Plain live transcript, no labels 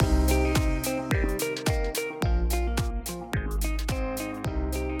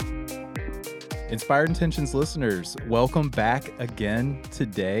Inspired Intentions listeners, welcome back again.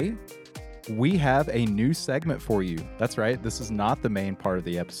 Today, we have a new segment for you. That's right, this is not the main part of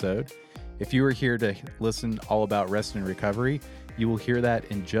the episode. If you are here to listen all about rest and recovery, you will hear that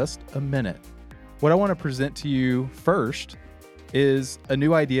in just a minute. What I want to present to you first is a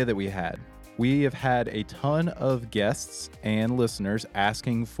new idea that we had. We have had a ton of guests and listeners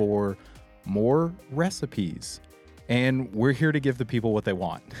asking for more recipes, and we're here to give the people what they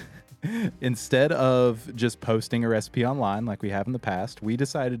want. Instead of just posting a recipe online like we have in the past, we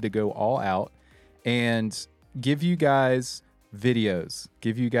decided to go all out and give you guys videos,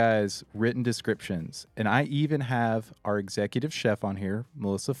 give you guys written descriptions. And I even have our executive chef on here,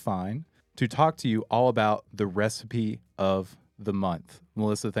 Melissa Fine, to talk to you all about the recipe of the month.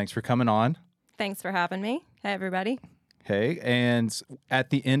 Melissa, thanks for coming on. Thanks for having me. Hey, everybody. Okay, and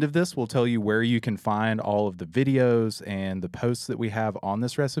at the end of this, we'll tell you where you can find all of the videos and the posts that we have on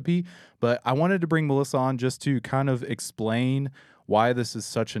this recipe. But I wanted to bring Melissa on just to kind of explain why this is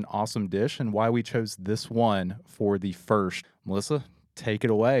such an awesome dish and why we chose this one for the first. Melissa, take it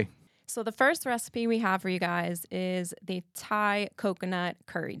away. So the first recipe we have for you guys is the Thai coconut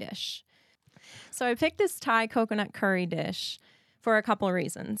curry dish. So I picked this Thai coconut curry dish for a couple of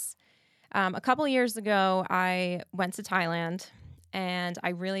reasons. A couple of years ago, I went to Thailand and I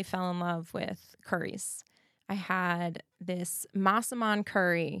really fell in love with curries. I had this massaman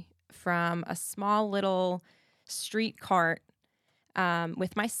curry from a small little street cart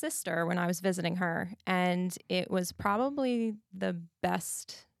with my sister when I was visiting her. And it was probably the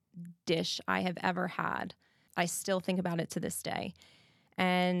best dish I have ever had. I still think about it to this day.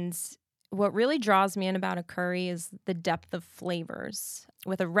 And what really draws me in about a curry is the depth of flavors.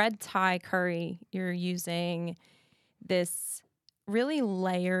 With a red Thai curry, you're using this really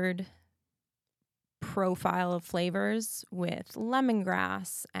layered profile of flavors with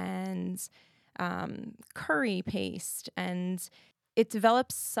lemongrass and curry paste. And it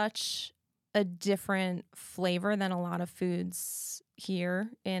develops such a different flavor than a lot of foods here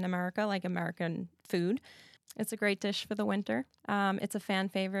in America, like American food. It's a great dish for the winter. It's a fan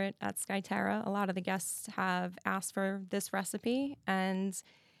favorite at Skyterra. A lot of the guests have asked for this recipe, and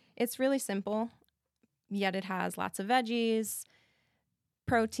it's really simple, yet it has lots of veggies,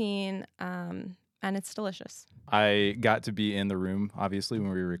 protein, and it's delicious. I got to be in the room, obviously, when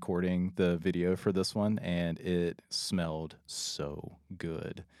we were recording the video for this one, and it smelled so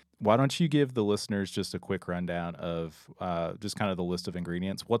good. Why don't you give the listeners just a quick rundown of just kind of the list of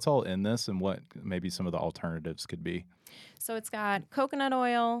ingredients? What's all in this and what maybe some of the alternatives could be? So it's got coconut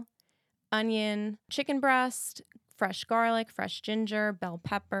oil, onion, chicken breast, fresh garlic, fresh ginger, bell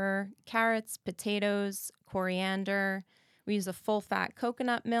pepper, carrots, potatoes, coriander. We use a full-fat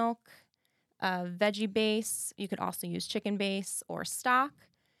coconut milk, a veggie base. You could also use chicken base or stock,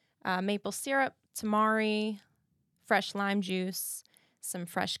 maple syrup, tamari, fresh lime juice, some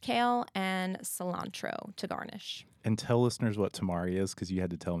fresh kale, and cilantro to garnish. And tell listeners what tamari is, because you had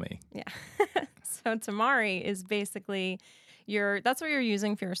to tell me. Yeah. So tamari is basically that's what you're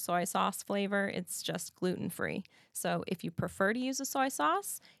using for your soy sauce flavor. It's just gluten-free. So if you prefer to use a soy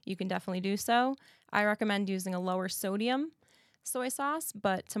sauce, you can definitely do so. I recommend using a lower sodium soy sauce,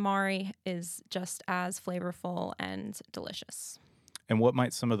 but tamari is just as flavorful and delicious. And what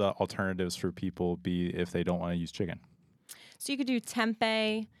might some of the alternatives for people be if they don't want to use chicken? So you could do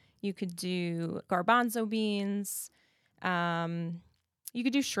tempeh, you could do garbanzo beans, you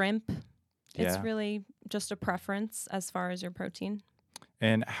could do shrimp. It's really just a preference as far as your protein.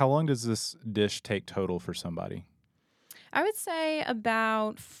 And how long does this dish take total for somebody? I would say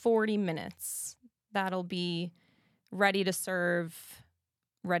about 40 minutes. That'll be ready to serve,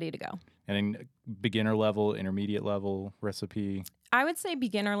 ready to go. And in beginner level, intermediate level recipe? I would say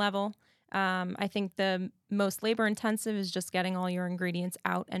beginner level. I think the most labor intensive is just getting all your ingredients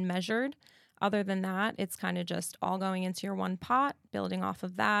out and measured. Other than that, it's kind of just all going into your one pot, building off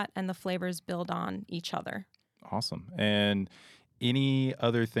of that, and the flavors build on each other. Awesome. And any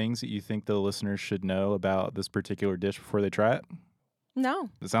other things that you think the listeners should know about this particular dish before they try it? No.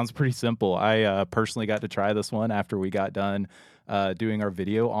 It sounds pretty simple. I personally got to try this one after we got done doing our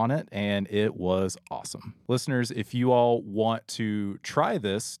video on it, and it was awesome. Listeners, if you all want to try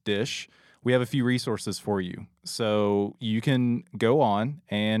this dish, we have a few resources for you. So you can go on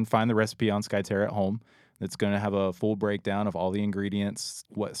and find the recipe on Skyterra at home. It's going to have a full breakdown of all the ingredients,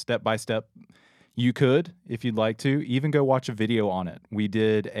 what step by step. You could, if you'd like to, even go watch a video on it. We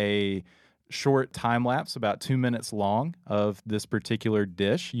did a short time lapse, about 2 minutes long, of this particular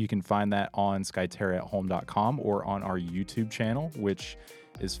dish. You can find that on skyterraathome.com or on our YouTube channel, which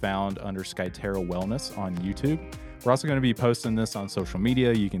is found under Skyterra Wellness on YouTube. We're also going to be posting this on social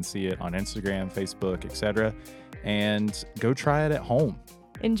media. You can see it on Instagram, Facebook, etc. And go try it at home.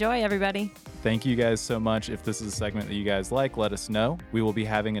 Enjoy, everybody. Thank you guys so much. If this is a segment that you guys like, let us know. We will be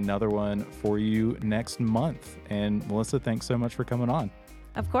having another one for you next month. And Melissa, thanks so much for coming on.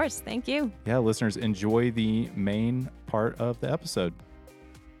 Of course. Thank you. Yeah, listeners, enjoy the main part of the episode.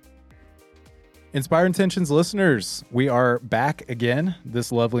 Inspire Intentions listeners, we are back again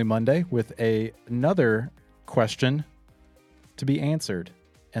this lovely Monday with another question to be answered.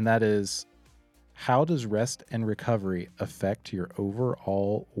 And that is, how does rest and recovery affect your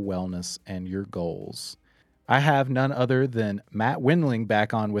overall wellness and your goals? I have none other than Matt Windling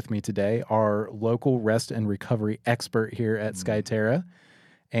back on with me today, our local rest and recovery expert here at Skyterra.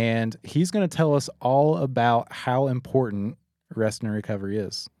 And he's going to tell us all about how important rest and recovery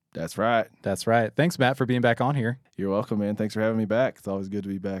is. That's right. That's right. Thanks, Matt, for being back on here. You're welcome, man. Thanks for having me back. It's always good to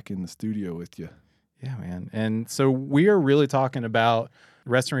be back in the studio with you. Yeah, man. And so we are really talking about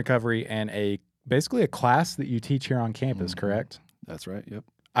rest and recovery and basically a class that you teach here on campus, correct? That's right. Yep.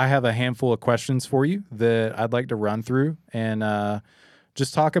 I have a handful of questions for you that I'd like to run through and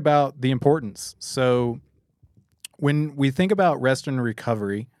just talk about the importance. So when we think about rest and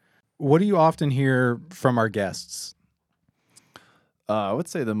recovery, what do you often hear from our guests? I would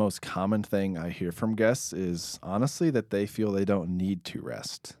say the most common thing I hear from guests is honestly that they feel they don't need to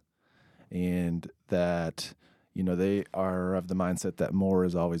rest, and that, they are of the mindset that more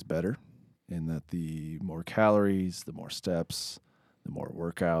is always better, and that the more calories, the more steps, the more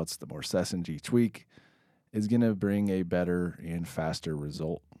workouts, the more sessions each week is going to bring a better and faster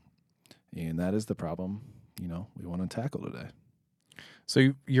result. And that is the problem, we want to tackle today.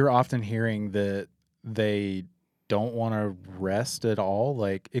 So you're often hearing that they don't want to rest at all.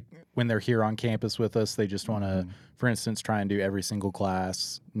 When they're here on campus with us, they just want to, for instance, try and do every single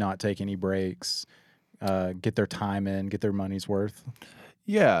class, not take any breaks, get their time in, get their money's worth.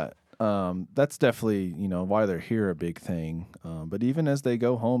 Yeah. That's definitely, why they're here, a big thing. But even as they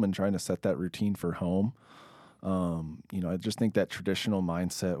go home and trying to set that routine for home, I just think that traditional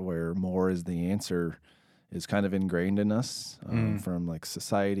mindset where more is the answer is kind of ingrained in us from like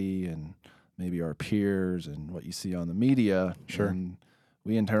society and maybe our peers and what you see on the media. Sure. And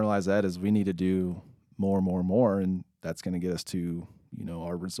we internalize that as we need to do more, and that's going to get us to,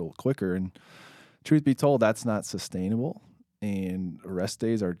 our result quicker. And truth be told, that's not sustainable. And rest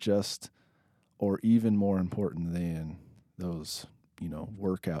days are just, or even more important than those,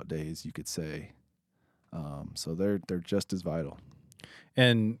 workout days, you could say. So they're just as vital.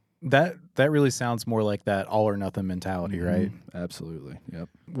 And that really sounds more like that all or nothing mentality, right? Absolutely. Yep.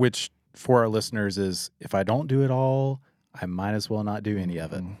 Which for our listeners is, if I don't do it all, I might as well not do any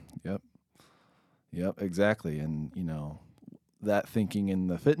of it. Yep, exactly. And, that thinking in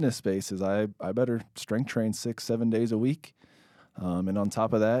the fitness space is I better strength train 6-7 days a week. And on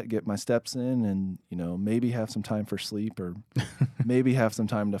top of that, get my steps in and, maybe have some time for sleep or maybe have some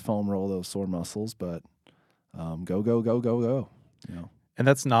time to foam roll those sore muscles, but go. And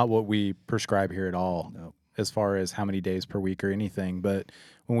that's not what we prescribe here at all, No. as far as how many days per week or anything. But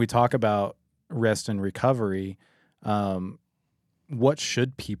when we talk about rest and recovery, what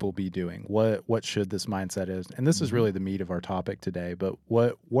should people be doing? What should this mindset is? And this is really the meat of our topic today. But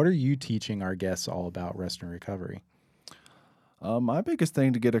what are you teaching our guests all about rest and recovery? My biggest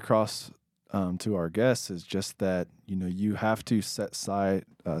thing to get across to our guests is just that, you have to set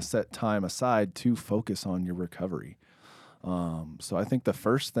time aside to focus on your recovery. So I think the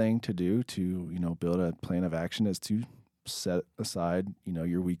first thing to do to, build a plan of action is to set aside,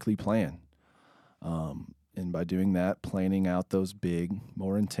 your weekly plan. And by doing that, planning out those big,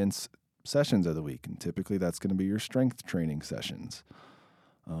 more intense sessions of the week. And typically that's going to be your strength training sessions.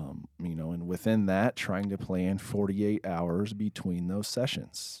 And within that, trying to plan 48 hours between those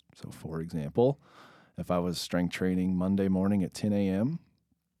sessions. So, for example, if I was strength training Monday morning at 10 a.m.,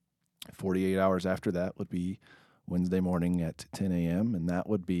 48 hours after that would be Wednesday morning at 10 a.m., and that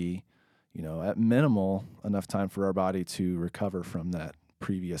would be, at minimal enough time for our body to recover from that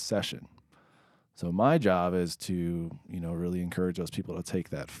previous session. So my job is to, really encourage those people to take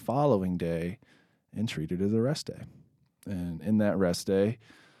that following day and treat it as a rest day. And in that rest day,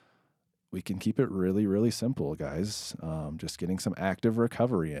 we can keep it really, really simple, guys. Just getting some active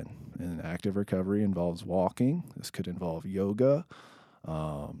recovery in. And active recovery involves walking. This could involve yoga,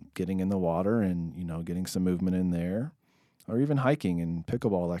 getting in the water and, getting some movement in there, or even hiking and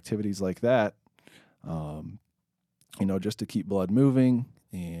pickleball activities like that, just to keep blood moving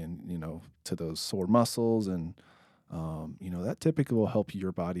and, to those sore muscles and that typically will help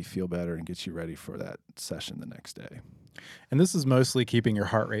your body feel better and get you ready for that session the next day. And this is mostly keeping your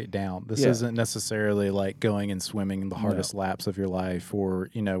heart rate down. This Yeah. isn't necessarily like going and swimming the hardest laps of your life, or,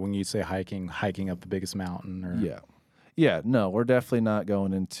 when you say hiking up the biggest mountain. Or Yeah, no, we're definitely not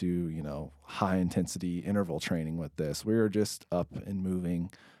going into, high intensity interval training with this. We're just up and moving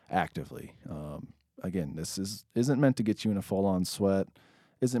actively. Again, this isn't meant to get you in a full on sweat,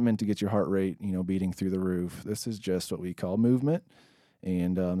 isn't meant to get your heart rate, beating through the roof. This is just what we call movement.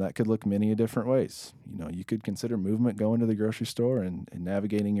 And that could look many different ways. You could consider movement going to the grocery store and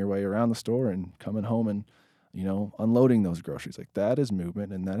navigating your way around the store and coming home and, unloading those groceries. Like, that is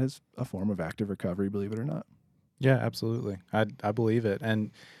movement, and that is a form of active recovery, believe it or not. Yeah, absolutely. I believe it.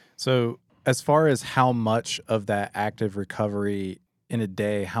 And so as far as how much of that active recovery in a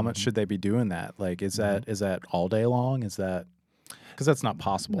day, how much should they be doing that? Like, is that all day long? Is that, because that's not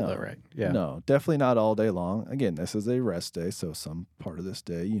possible though, right? Yeah. No, definitely not all day long. Again, this is a rest day. So some part of this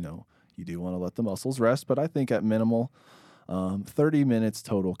day, you do want to let the muscles rest, but I think at minimal, 30 minutes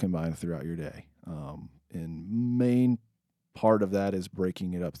total combined throughout your day. And main part of that is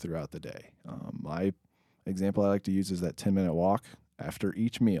breaking it up throughout the day. My example I like to use is that 10-minute walk after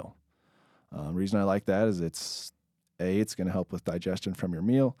each meal. Reason I like that is it's going to help with digestion from your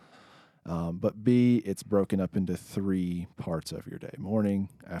meal. But B, it's broken up into 3 parts of your day: morning,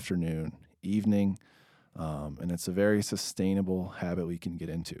 afternoon, evening. And it's a very sustainable habit we can get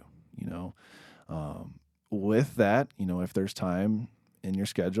into, with that, if there's time in your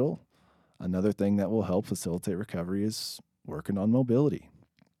schedule, another thing that will help facilitate recovery is working on mobility.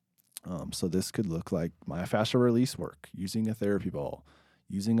 So this could look like myofascial release work, using a therapy ball,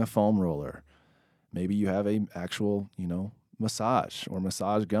 using a foam roller. Maybe you have a actual, massage or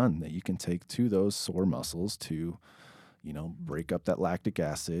massage gun that you can take to those sore muscles to, break up that lactic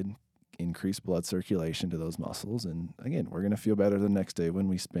acid, increase blood circulation to those muscles. And again, we're going to feel better the next day when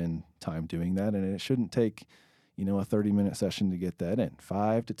we spend time doing that. And it shouldn't take, a 30-minute session to get that in.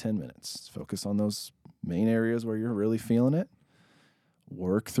 5 to 10 minutes. Focus on those main areas where you're really feeling it.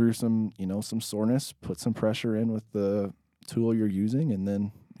 Work through some soreness, put some pressure in with the tool you're using, and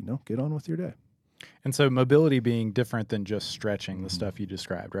then, get on with your day. And so mobility being different than just stretching, the stuff you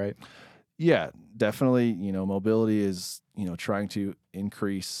described, right? Yeah, definitely. Mobility is, trying to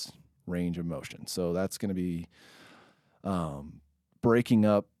increase range of motion. So that's going to be breaking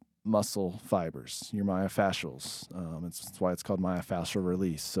up muscle fibers, your myofascials. That's why it's called myofascial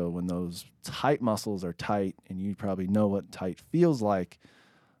release. So when those tight muscles are tight, and you probably know what tight feels like,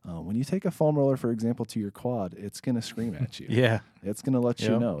 when you take a foam roller, for example, to your quad, it's going to scream at you. Yeah. It's going to let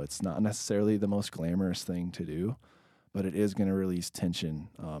you know. It's not necessarily the most glamorous thing to do, but it is going to release tension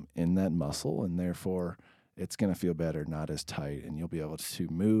in that muscle, and therefore it's going to feel better, not as tight, and you'll be able to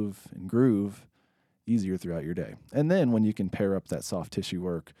move and groove easier throughout your day. And then when you can pair up that soft tissue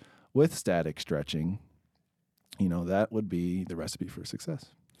work with static stretching, that would be the recipe for success.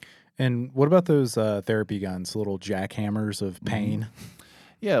 And what about those therapy guns, little jackhammers of pain?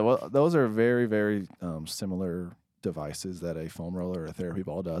 Yeah, well, those are very, very similar devices that a foam roller or a therapy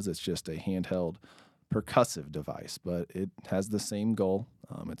ball does. It's just a handheld percussive device, but it has the same goal.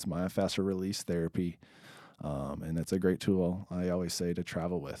 It's myofascial release therapy, and it's a great tool, I always say, to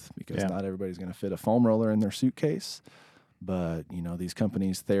travel with, because not everybody's going to fit a foam roller in their suitcase. But, these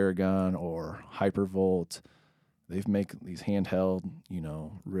companies, Theragun or Hypervolt, they make these handheld,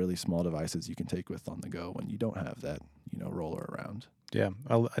 really small devices you can take with on the go when you don't have that, roller around. Yeah,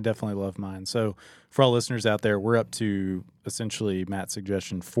 I definitely love mine. So for all listeners out there, we're up to essentially Matt's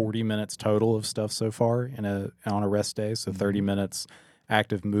suggestion, 40 minutes total of stuff so far on a rest day. So 30 minutes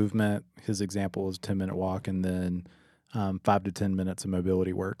active movement. His example is 10-minute walk, and then 5 to 10 minutes of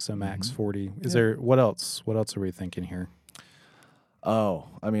mobility work. So max 40. Is there, what else? What else are we thinking here? Oh,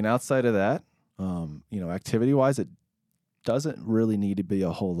 outside of that, activity wise, it doesn't really need to be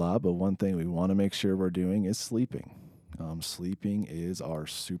a whole lot, but one thing we want to make sure we're doing is sleeping. Sleeping is our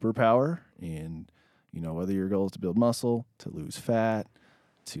superpower, and whether your goal is to build muscle, to lose fat,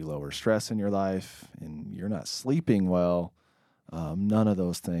 to lower stress in your life, and you're not sleeping well, none of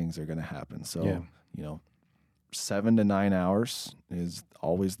those things are going to happen. So 7 to 9 hours is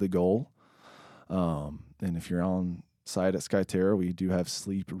always the goal. And if you're on site at Skyterra, we do have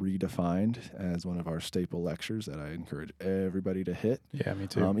sleep redefined as one of our staple lectures that I encourage everybody to hit. Yeah, me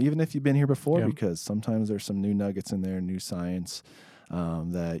too. Even if you've been here before, because sometimes there's some new nuggets in there, new science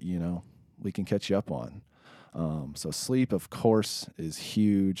that, we can catch you up on. So sleep, of course, is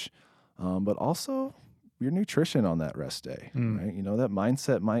huge, but also your nutrition on that rest day, right? That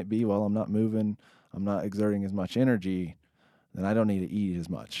mindset might be, well, I'm not moving, I'm not exerting as much energy, then I don't need to eat as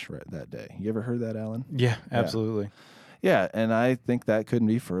much that day. You ever heard that, Alan? Yeah, absolutely. Yeah, and I think that couldn't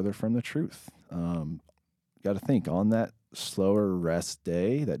be further from the truth. Got to think on that slower rest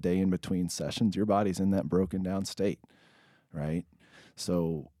day, that day in between sessions, your body's in that broken down state, right?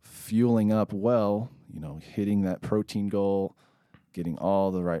 So fueling up well, hitting that protein goal, getting all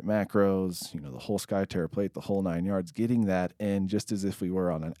the right macros, the whole Skyterra plate, the whole 9 yards, getting that in just as if we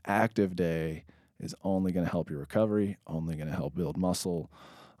were on an active day is only going to help your recovery, only going to help build muscle,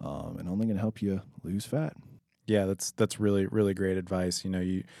 and only going to help you lose fat. Yeah, that's really, really great advice. If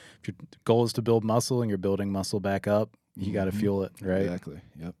your goal is to build muscle and you're building muscle back up, you got to fuel it, right? Exactly.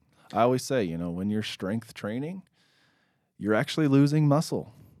 Yep. I always say, when you're strength training, you're actually losing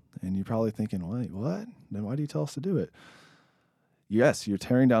muscle. And you're probably thinking, wait, what? Then why do you tell us to do it? Yes, you're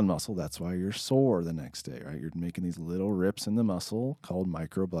tearing down muscle. That's why you're sore the next day, right? You're making these little rips in the muscle called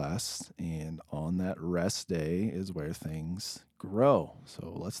microblasts. And on that rest day is where things grow.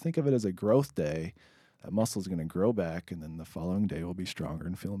 So let's think of it as a growth day. That muscle is going to grow back, and then the following day will be stronger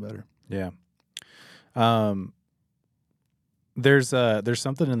and feeling better. Yeah. There's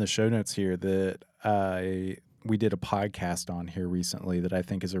something in the show notes here that we did a podcast on here recently that I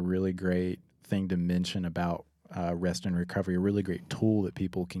think is a really great thing to mention about rest and recovery, a really great tool that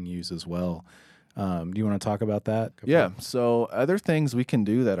people can use as well. Do you want to talk about that? Yeah. So other things we can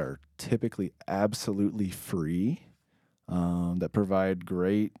do that are typically absolutely free, that provide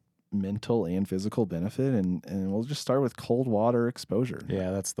great mental and physical benefit. And we'll just start with cold water exposure.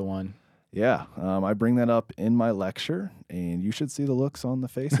 Yeah, that's the one. Yeah. I bring that up in my lecture, and you should see the looks on the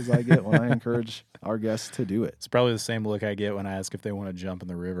faces I get when I encourage our guests to do it. It's probably the same look I get when I ask if they want to jump in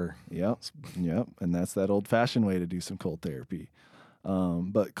the river. Yep. And that's that old-fashioned way to do some cold therapy.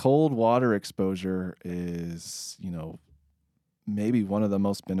 But cold water exposure is, maybe one of the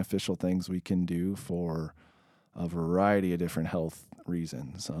most beneficial things we can do for a variety of different health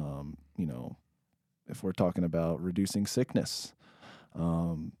reasons. If we're talking about reducing sickness,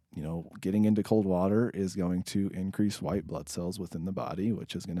 getting into cold water is going to increase white blood cells within the body,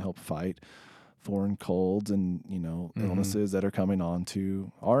 which is going to help fight foreign colds and, illnesses that are coming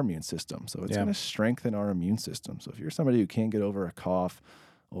onto our immune system. So it's going to strengthen our immune system. So if you're somebody who can't get over a cough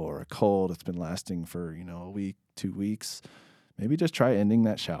or a cold that's been lasting for, a week, 2 weeks, maybe just try ending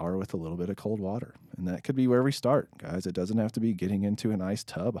that shower with a little bit of cold water. And that could be where we start, guys. It doesn't have to be getting into an ice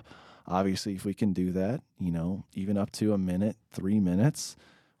tub. Obviously, if we can do that, even up to a minute, 3 minutes,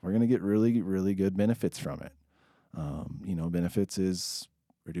 we're going to get really, really good benefits from it. Benefits is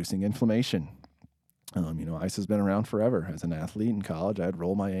reducing inflammation. Ice has been around forever. As an athlete in college, I'd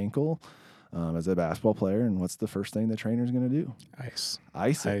roll my ankle as a basketball player, and what's the first thing the trainer's going to do?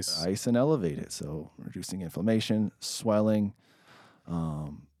 Ice and elevate it. So reducing inflammation, swelling,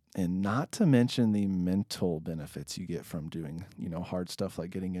 and not to mention the mental benefits you get from doing, hard stuff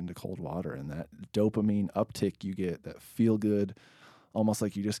like getting into cold water, and that dopamine uptick you get, that feel good, almost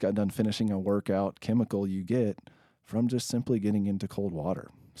like you just got done finishing a workout chemical you get from just simply getting into cold water.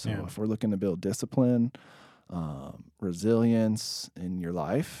 So if we're looking to build discipline, resilience in your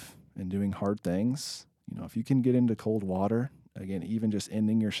life and doing hard things, if you can get into cold water, again, even just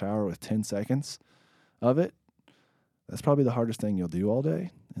ending your shower with 10 seconds of it, that's probably the hardest thing you'll do all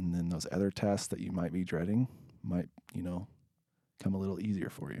day. And then those other tasks that you might be dreading might, come a little easier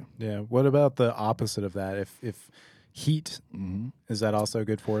for you. Yeah. What about the opposite of that? If heat, is that also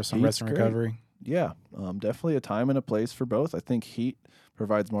good for us on rest and recovery? Yeah, definitely a time and a place for both. I think heat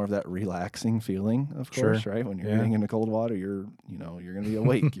provides more of that relaxing feeling, of course, right? When you're getting into cold water, you're going to be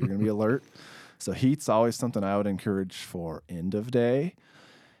awake, you're going to be alert. So heat's always something I would encourage for end of day.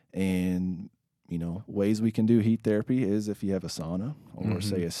 And, ways we can do heat therapy is if you have a sauna or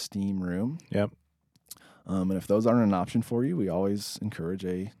say a steam room. Yep. And if those aren't an option for you, we always encourage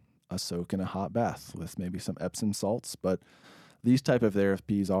a soak in a hot bath with maybe some Epsom salts. But these type of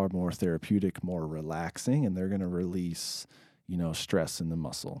therapies are more therapeutic, more relaxing, and they're going to release, stress in the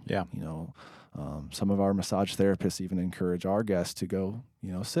muscle. Yeah. Some of our massage therapists even encourage our guests to go,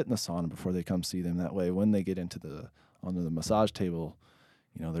 sit in the sauna before they come see them. That way, when they get onto the massage table,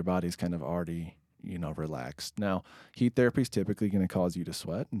 their body's kind of already, relaxed. Now, heat therapy is typically going to cause you to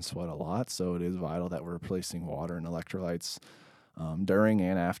sweat and sweat a lot. So it is vital that we're replacing water and electrolytes during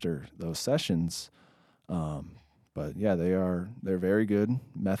and after those sessions. But yeah, they're very good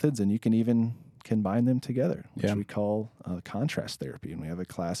methods, and you can even combine them together, which we call contrast therapy. And we have a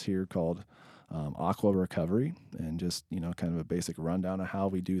class here called Aqua Recovery, and just, kind of a basic rundown of how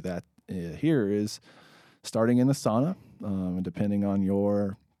we do that here is starting in the sauna, and depending on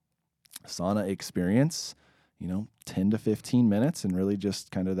your sauna experience, 10 to 15 minutes, and really just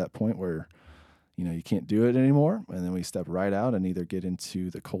kind of that point where you can't do it anymore. And then we step right out and either get into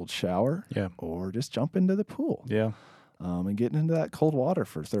the cold shower Yeah. or just jump into the pool. Yeah. And get into that cold water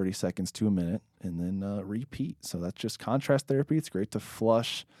for 30 seconds to a minute and then repeat. So that's just contrast therapy. It's great to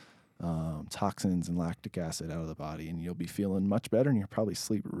flush toxins and lactic acid out of the body, and you'll be feeling much better, and you'll probably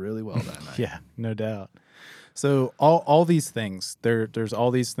sleep really well that night. Yeah, no doubt. So all these things, there's all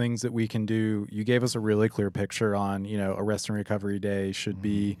these things that we can do. You gave us a really clear picture on, a rest and recovery day should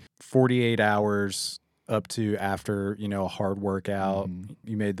be 48 hours up to after, a hard workout.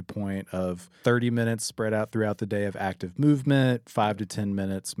 You made the point of 30 minutes spread out throughout the day of active movement, 5 to 10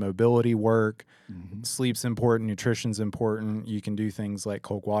 minutes mobility work. Sleep's important, nutrition's important. You can do things like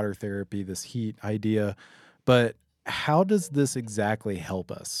cold water therapy, this heat idea. But how does this exactly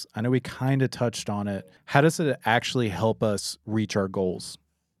help us? I know we kind of touched on it. How does it actually help us reach our goals?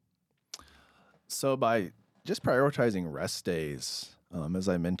 So by just prioritizing rest days, as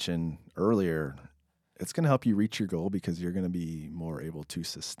I mentioned earlier, it's going to help you reach your goal because you're going to be more able to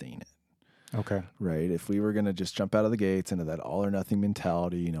sustain it. Okay. Right. If we were going to just jump out of the gates into that all or nothing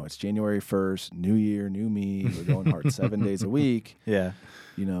mentality, it's January 1st, new year, new me, we're going hard 7 days a week. Yeah.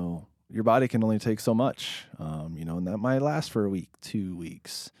 Your body can only take so much, and that might last for a week, 2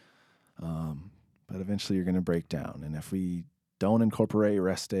 weeks. But eventually you're going to break down. And if we don't incorporate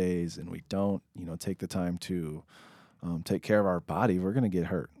rest days and we don't, take the time to take care of our body, we're going to get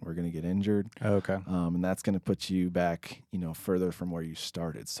hurt. We're going to get injured. Okay. And that's going to put you back, further from where you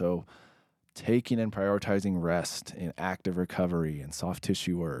started. So taking and prioritizing rest and active recovery and soft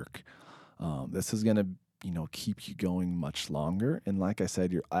tissue work, this is going to, keep you going much longer. And like I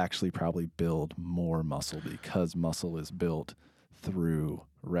said, you'll actually probably build more muscle because muscle is built through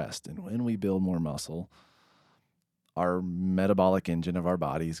rest. And when we build more muscle, our metabolic engine of our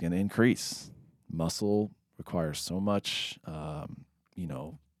body is going to increase. Muscle requires so much,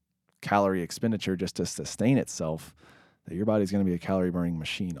 calorie expenditure just to sustain itself that your body's going to be a calorie burning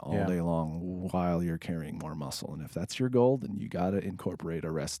machine all day long while you're carrying more muscle. And if that's your goal, then you got to incorporate a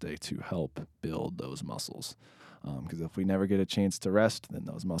rest day to help build those muscles. Because if we never get a chance to rest, then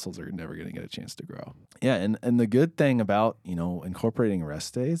those muscles are never going to get a chance to grow. Yeah, and the good thing about, incorporating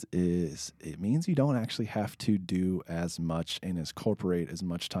rest days is it means you don't actually have to do as much and incorporate as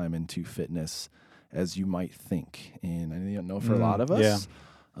much time into fitness as you might think. And I know for a lot of us,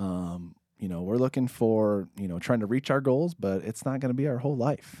 we're looking for, trying to reach our goals, but it's not going to be our whole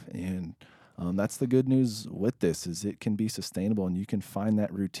life. And that's the good news with this is it can be sustainable and you can find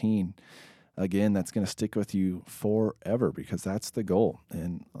that routine, again, that's going to stick with you forever because that's the goal.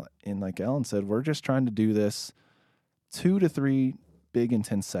 And like Alan said, we're just trying to do this 2 to 3 big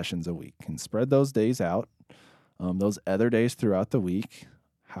intense sessions a week and spread those days out, those other days throughout the week.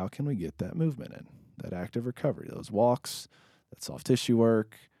 How can we get that movement in, that active recovery, those walks, that soft tissue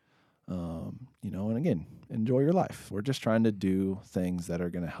work, and again, enjoy your life. We're just trying to do things that are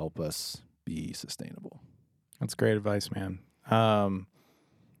going to help us be sustainable. That's great advice, man.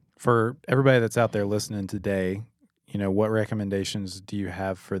 For everybody that's out there listening today, what recommendations do you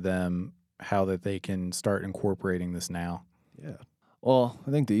have for them, how that they can start incorporating this now? Yeah. Well,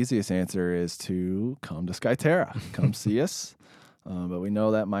 I think the easiest answer is to come to Skyterra. Come see us. But we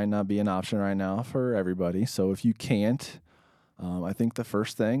know that might not be an option right now for everybody. So if you can't, I think the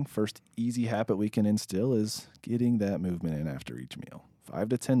first easy habit we can instill is getting that movement in after each meal. 5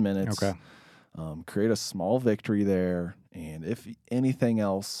 to 10 minutes. Okay. Create a small victory there. And if anything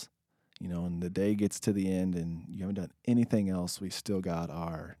else, and the day gets to the end and you haven't done anything else, we still got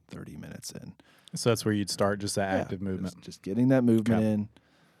our 30 minutes in. So that's where you'd start, just that active movement. Just getting that movement in.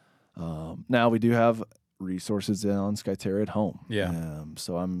 Now we do have resources on Skyterra at home. Yeah.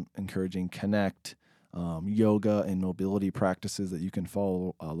 So I'm encouraging Connect, yoga and mobility practices that you can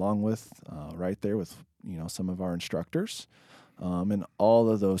follow along with right there with, some of our instructors. And all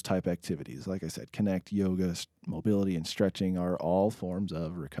of those type activities, like I said, Connect, yoga, mobility, and stretching are all forms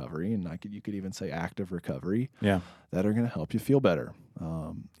of recovery. And you could even say active recovery that are going to help you feel better.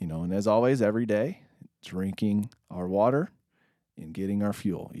 And as always, every day, drinking our water and getting our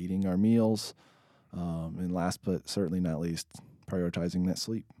fuel, eating our meals. And last but certainly not least, prioritizing that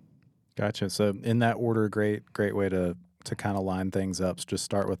sleep. Gotcha. So in that order, great way to kind of line things up. So just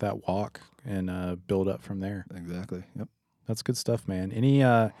start with that walk and build up from there. Exactly. Yep. That's good stuff, man.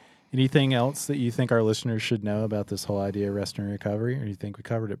 Anything else that you think our listeners should know about this whole idea of rest and recovery, or do you think we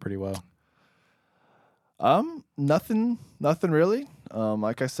covered it pretty well? Nothing really.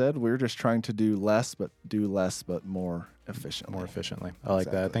 Like I said, we're just trying to do less, but more efficiently. More efficiently. I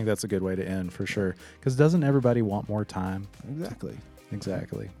like that. I think that's a good way to end for sure. Because doesn't everybody want more time? Exactly.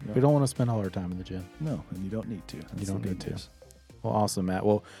 Exactly. Yep. We don't want to spend all our time in the gym. No, and you don't need to. You don't need to. Well, awesome, Matt.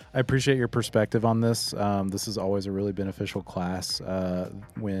 Well, I appreciate your perspective on this. This is always a really beneficial class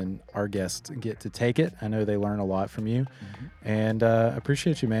when our guests get to take it. I know they learn a lot from you, and I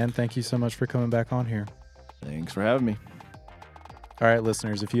appreciate you, man. Thank you so much for coming back on here. Thanks for having me. All right,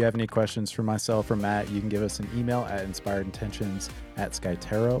 listeners, if you have any questions for myself or Matt, you can give us an email at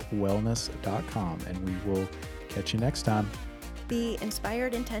inspiredintentions@skyterrawellness.com, and we will catch you next time. The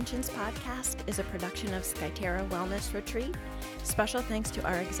Inspired Intentions podcast is a production of Skyterra Wellness Retreat. Special thanks to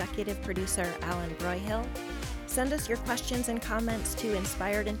our executive producer, Alan Broyhill. Send us your questions and comments to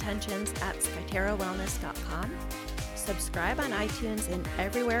inspiredintentions@skyterrawellness.com. Subscribe on iTunes and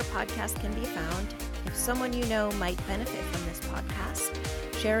everywhere podcasts can be found. If someone you know might benefit from this podcast,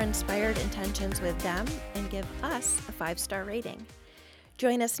 share Inspired Intentions with them and give us a 5-star rating.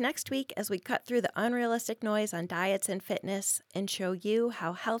 Join us next week as we cut through the unrealistic noise on diets and fitness and show you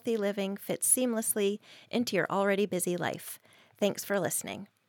how healthy living fits seamlessly into your already busy life. Thanks for listening.